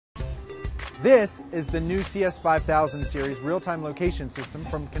This is the new CS5000 series real-time location system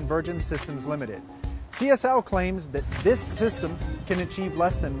from Convergence Systems Limited. CSL claims that this system can achieve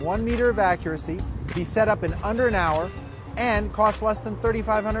less than 1 meter of accuracy, be set up in under an hour, and cost less than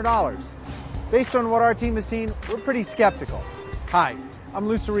 $3,500. Based on what our team has seen, we're pretty skeptical. Hi, I'm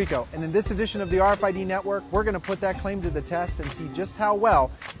Sirico, and in this edition of the RFID Network, we're going to put that claim to the test and see just how well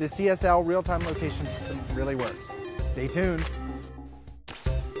the CSL real-time location system really works. Stay tuned.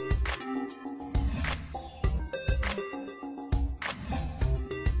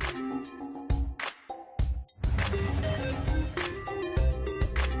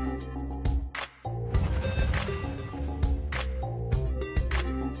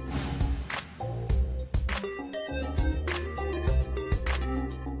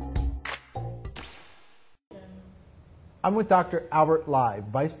 I'm with Dr. Albert Lai,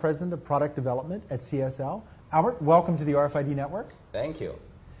 Vice President of Product Development at CSL. Albert, welcome to the RFID Network. Thank you.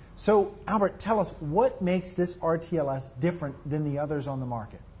 So, Albert, tell us, what makes this RTLS different than the others on the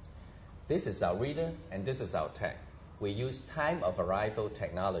market? This is our reader and this is our tag. We use time of arrival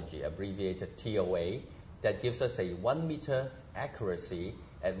technology, abbreviated TOA, that gives us a 1 meter accuracy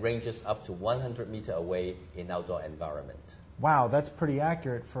at ranges up to 100 meters away in outdoor environment. Wow, that's pretty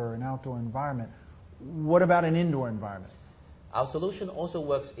accurate for an outdoor environment. What about an indoor environment? Our solution also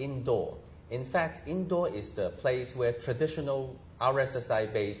works indoor. In fact, indoor is the place where traditional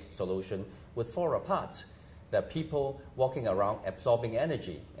RSSI-based solution would fall apart. There are people walking around absorbing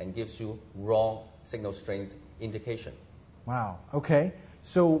energy and gives you wrong signal strength indication. Wow, okay.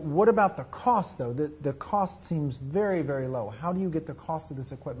 So what about the cost, though? The cost seems very, very low. How do you get the cost of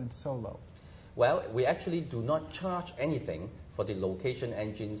this equipment so low? Well, we actually do not charge anything for the location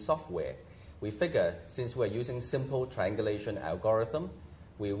engine software. We figure since we're using simple triangulation algorithm,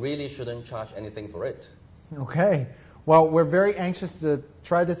 we really shouldn't charge anything for it. Okay. Well, we're very anxious to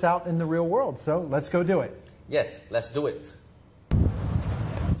try this out in the real world, so let's go do it. Yes, let's do it.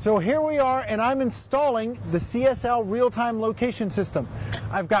 So here we are, and I'm installing the CSL real-time location system.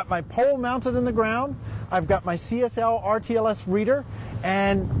 I've got my pole mounted in the ground, I've got my CSL RTLS reader,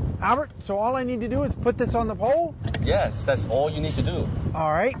 and Albert, so all I need to do is put this on the pole? Yes, that's all you need to do.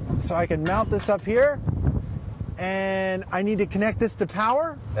 All right, so I can mount this up here, and I need to connect this to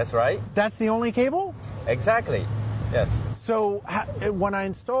power? That's right. That's the only cable? Exactly, yes. So when I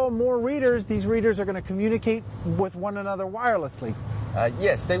install more readers, these readers are going to communicate with one another wirelessly?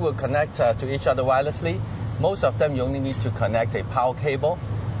 Yes, they will connect to each other wirelessly. Most of them you only need to connect a power cable.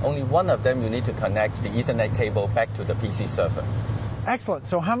 Only one of them you need to connect the Ethernet cable back to the PC server. Excellent.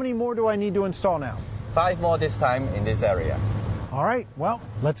 So how many more do I need to install now? 5 more this time in this area. All right, well,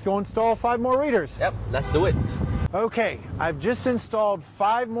 let's go install 5 more readers. Yep, let's do it. Okay, I've just installed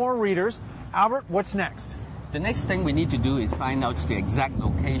 5 more readers. Albert, what's next? The next thing we need to do is find out the exact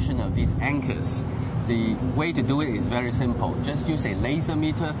location of these anchors. The way to do it is very simple. Just use a laser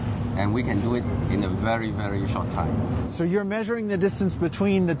meter and we can do it in a very, very short time. So you're measuring the distance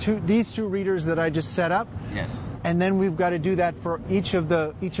between these two readers that I just set up? Yes. And then we've got to do that for each of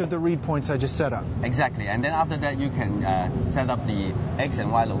the read points I just set up? Exactly. And then after that you can set up the X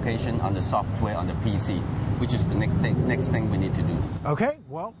and Y location on the software on the PC, which is the next thing we need to do. Okay,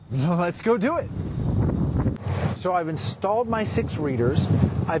 well, let's go do it. So I've installed my 6 readers,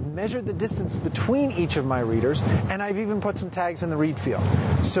 I've measured the distance between each of my readers, and I've even put some tags in the read field.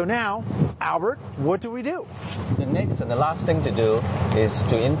 So now, Albert, what do we do? The next and the last thing to do is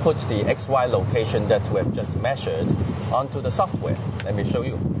to input the XY location that we have just measured onto the software. Let me show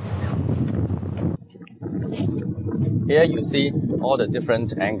you. Here you see all the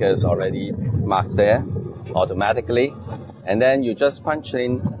different anchors already marked there automatically, and then you just punch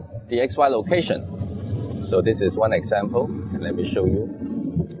in the XY location. So this is one example. Let me show you.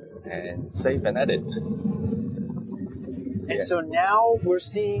 And save and edit. And so now we're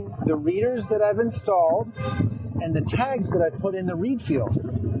seeing the readers that I've installed and the tags that I put in the read field.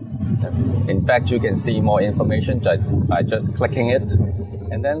 In fact, you can see more information by just clicking it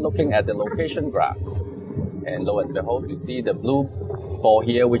and then looking at the location graph. And lo and behold, you see the blue ball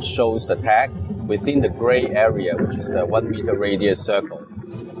here, which shows the tag within the gray area, which is the 1 meter radius circle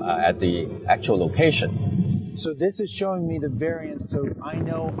at the actual location. So this is showing me the variance, so I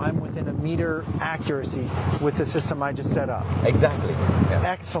know I'm within a meter accuracy with the system I just set up. Exactly. Yeah.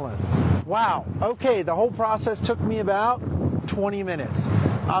 Excellent. Wow. Okay, the whole process took me about 20 minutes.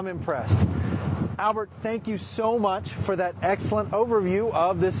 I'm impressed. Albert, thank you so much for that excellent overview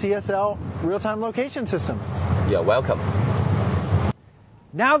of the CSL real-time location system. You're welcome.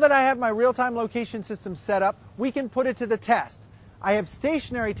 Now that I have my real-time location system set up, we can put it to the test. I have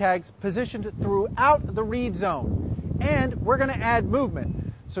stationary tags positioned throughout the read zone, and we're going to add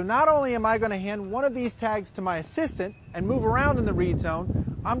movement. So not only am I going to hand one of these tags to my assistant and move around in the read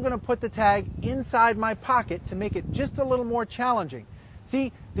zone, I'm going to put the tag inside my pocket to make it just a little more challenging.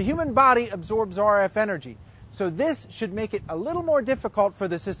 See, the human body absorbs RF energy, so this should make it a little more difficult for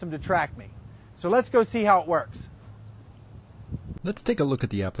the system to track me. So let's go see how it works. Let's take a look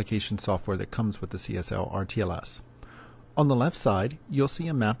at the application software that comes with the CSL RTLS. On the left side, you'll see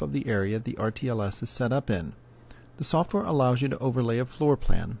a map of the area the RTLS is set up in. The software allows you to overlay a floor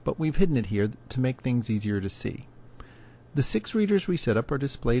plan, but we've hidden it here to make things easier to see. The 6 readers we set up are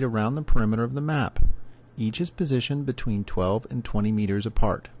displayed around the perimeter of the map. Each is positioned between 12 and 20 meters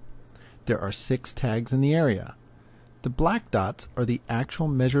apart. There are 6 tags in the area. The black dots are the actual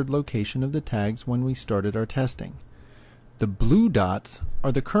measured location of the tags when we started our testing. The blue dots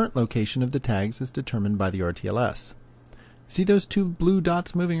are the current location of the tags as determined by the RTLS. See those 2 blue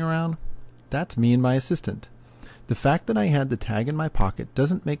dots moving around? That's me and my assistant. The fact that I had the tag in my pocket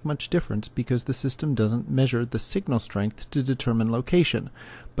doesn't make much difference because the system doesn't measure the signal strength to determine location,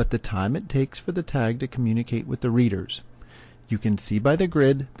 but the time it takes for the tag to communicate with the readers. You can see by the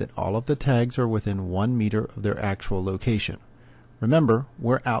grid that all of the tags are within 1 meter of their actual location. Remember,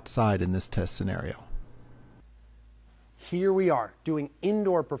 we're outside in this test scenario. Here we are doing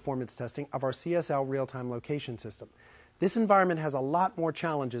indoor performance testing of our CSL real-time location system. This environment has a lot more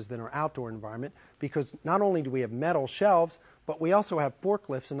challenges than our outdoor environment because not only do we have metal shelves, but we also have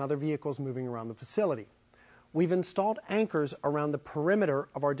forklifts and other vehicles moving around the facility. We've installed anchors around the perimeter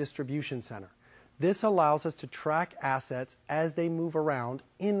of our distribution center. This allows us to track assets as they move around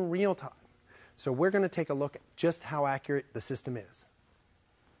in real time. So we're going to take a look at just how accurate the system is.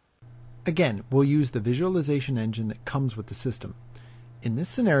 Again, we'll use the visualization engine that comes with the system. In this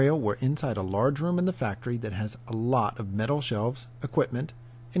scenario, we're inside a large room in the factory that has a lot of metal shelves, equipment,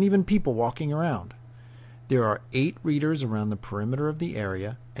 and even people walking around. There are 8 readers around the perimeter of the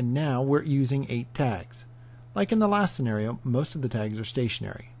area, and now we're using 8 tags. Like in the last scenario, most of the tags are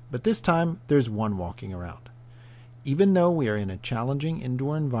stationary, but this time there's 1 walking around. Even though we are in a challenging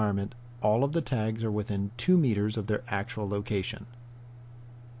indoor environment, all of the tags are within 2 meters of their actual location.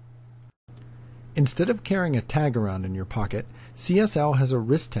 Instead of carrying a tag around in your pocket, CSL has a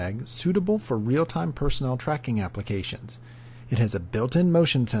wrist tag suitable for real-time personnel tracking applications. It has a built-in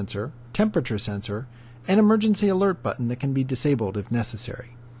motion sensor, temperature sensor, and emergency alert button that can be disabled if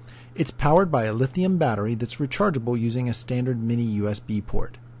necessary. It's powered by a lithium battery that's rechargeable using a standard mini USB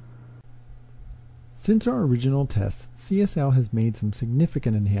port. Since our original tests, CSL has made some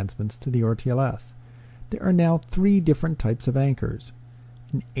significant enhancements to the RTLS. There are now 3 different types of anchors: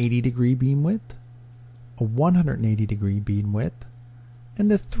 an 80-degree beam width, a 180-degree beam width,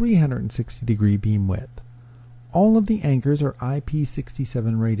 and a 360-degree beam width. All of the anchors are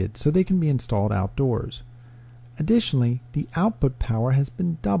IP67 rated, so they can be installed outdoors. Additionally, the output power has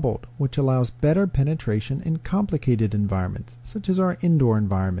been doubled, which allows better penetration in complicated environments, such as our indoor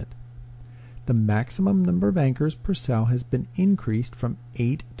environment. The maximum number of anchors per cell has been increased from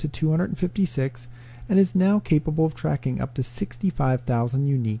 8 to 256 and is now capable of tracking up to 65,000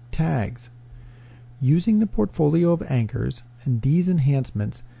 unique tags. Using the portfolio of anchors and these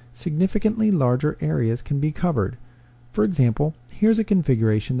enhancements, significantly larger areas can be covered. For example, here's a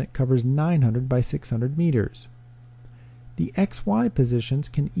configuration that covers 900 by 600 meters. The XY positions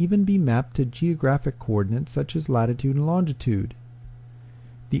can even be mapped to geographic coordinates such as latitude and longitude.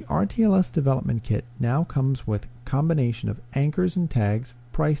 The RTLS development kit now comes with a combination of anchors and tags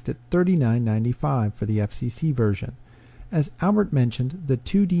priced at $39.95 for the FCC version. As Albert mentioned, the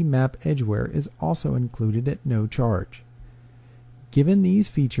 2D map edgeware is also included at no charge. Given these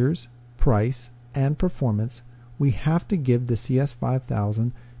features, price, and performance, we have to give the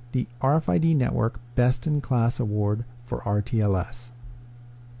CS5000 the RFID Network Best in Class Award for RTLS.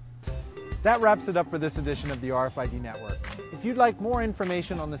 That wraps it up for this edition of the RFID Network. If you'd like more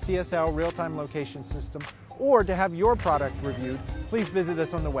information on the CSL real-time location system or to have your product reviewed, please visit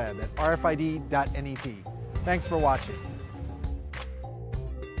us on the web at rfid.net. Thanks for watching.